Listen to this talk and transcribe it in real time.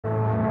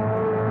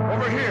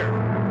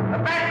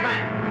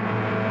Batman!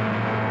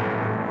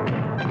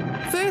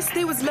 First,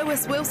 there was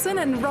Lewis Wilson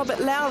and Robert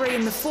Lowry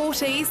in the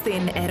 40s,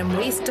 then Adam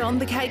West on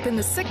the Cape in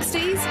the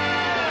 60s.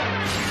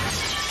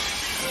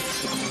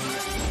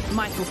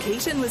 Michael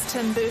Keaton was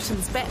Tim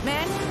Burton's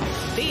Batman,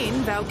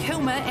 then Val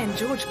Kilmer and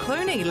George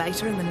Clooney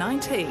later in the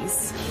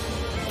 90s.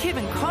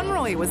 Kevin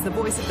Conroy was the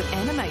voice of the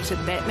animated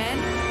Batman.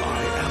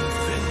 I am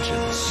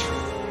vengeance.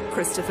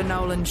 Christopher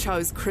Nolan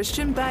chose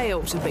Christian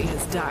Bale to be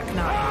his Dark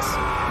Knight.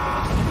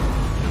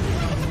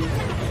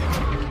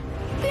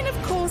 Then, of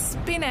course,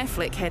 Ben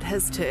Affleck had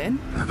his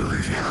turn. I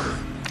believe you.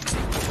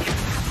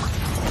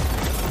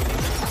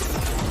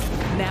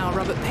 Now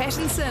Robert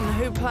Pattinson,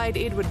 who played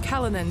Edward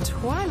Cullen in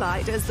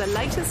Twilight, is the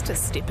latest to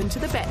step into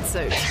the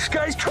Batsuit. This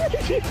guy's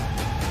crazy.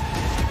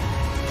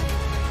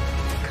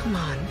 Come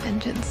on,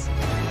 vengeance.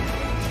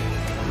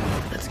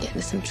 Let's get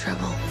into some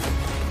trouble.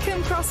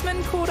 Kim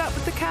Crossman caught up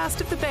with the cast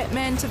of the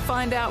Batman to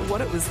find out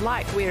what it was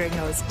like wearing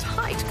those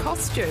tight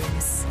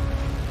costumes.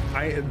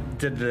 I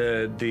did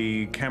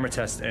the camera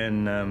test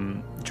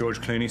in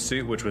George Clooney's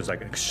suit, which was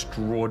like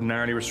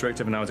extraordinarily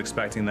restrictive, and I was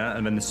expecting that.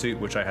 And then the suit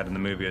which I had in the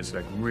movie is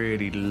like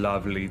really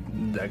lovely,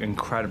 like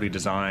incredibly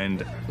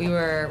designed. We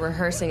were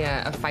rehearsing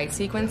a fight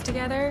sequence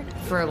together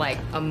for like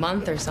a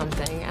month or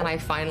something, and I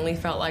finally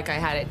felt like I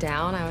had it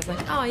down. I was like,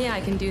 oh yeah,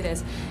 I can do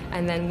this.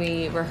 And then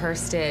we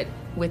rehearsed it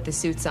with the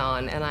suits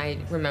on, and I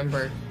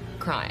remember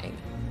crying.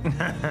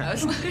 I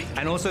was like...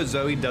 And also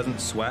Zoe doesn't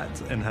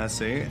sweat in her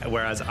suit,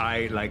 whereas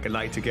I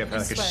like to give her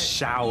like a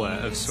shower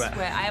of sweat.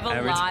 I have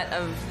a lot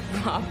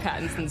of Rob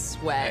Pattinson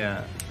sweat.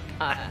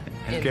 Yeah.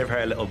 And give her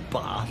a little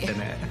bath in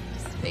it.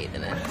 Just bathe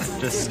in it.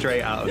 Just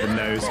straight out of the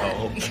nose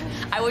hole.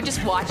 I would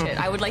just watch it.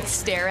 I would like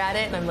stare at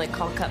it, and I'm like,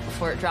 call cut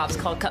before it drops,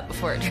 call cut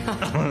before it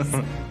drops.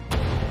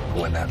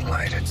 When that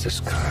light hits the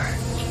sky,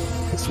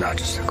 it's not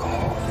just a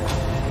call,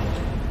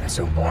 it's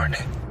a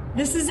warning.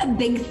 This is a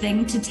big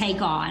thing to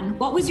take on.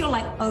 What was your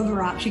like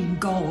overarching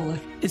goal?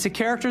 It's a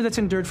character that's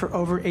endured for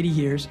over 80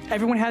 years.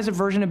 Everyone has a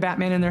version of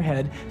Batman in their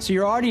head, so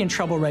you're already in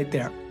trouble right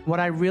there. What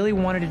I really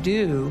wanted to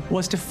do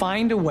was to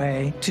find a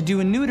way to do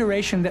a new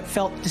iteration that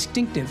felt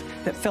distinctive,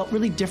 that felt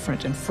really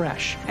different and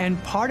fresh.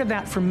 And part of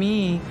that for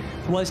me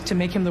was to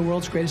make him the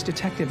world's greatest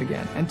detective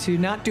again, and to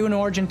not do an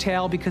origin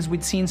tale because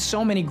we'd seen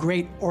so many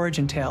great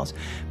origin tales,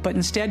 but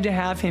instead to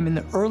have him in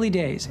the early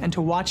days and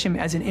to watch him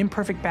as an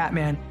imperfect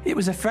Batman. It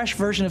was a fresh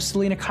version of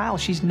Selina Kyle.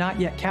 She's not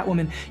yet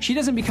Catwoman. She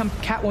doesn't become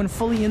Catwoman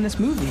fully in this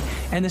movie.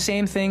 And the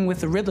same thing with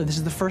the Riddler. This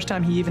is the first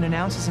time he even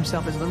announces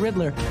himself as the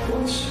Riddler.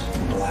 What's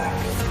black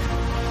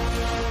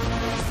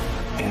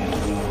and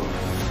blue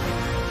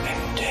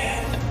and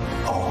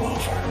dead all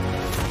over?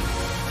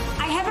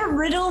 I have a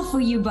riddle for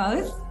you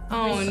both.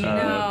 Oh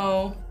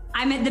no.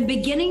 I'm at the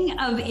beginning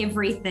of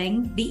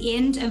everything, the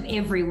end of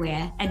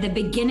everywhere, at the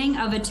beginning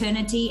of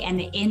eternity and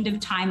the end of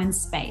time and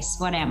space.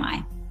 What am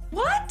I?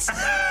 What?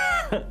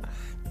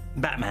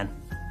 Batman.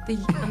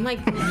 I'm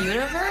like, the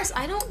universe?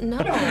 I don't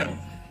know.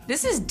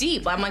 This is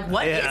deep. I'm like,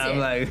 what is it? I'm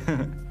like,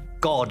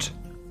 God.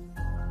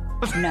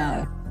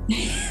 No.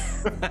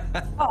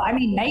 Oh, I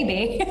mean,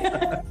 maybe.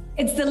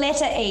 It's the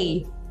letter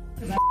E.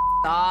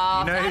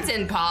 Oh, that's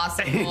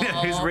impossible.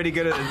 He's really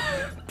good at it.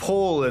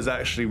 Paul is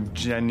actually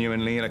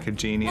genuinely like a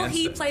genius. Well,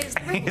 he plays the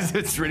Riddler.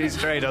 It's really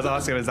strange. I was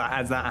asking him, is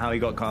that how he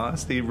got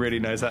cast? He really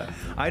knows that.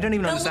 I don't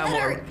even understand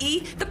what... E.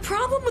 The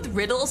problem with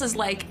riddles is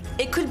like,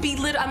 it could be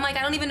I'm like,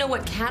 I don't even know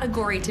what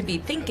category to be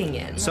thinking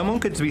in. Someone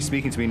could be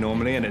speaking to me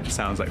normally and it just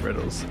sounds like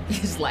riddles.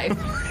 His life.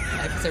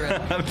 Life's a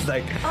riddle. I'm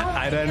like,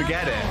 I don't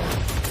get it.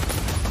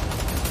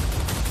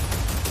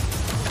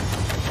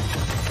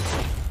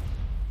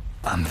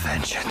 I'm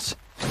vengeance.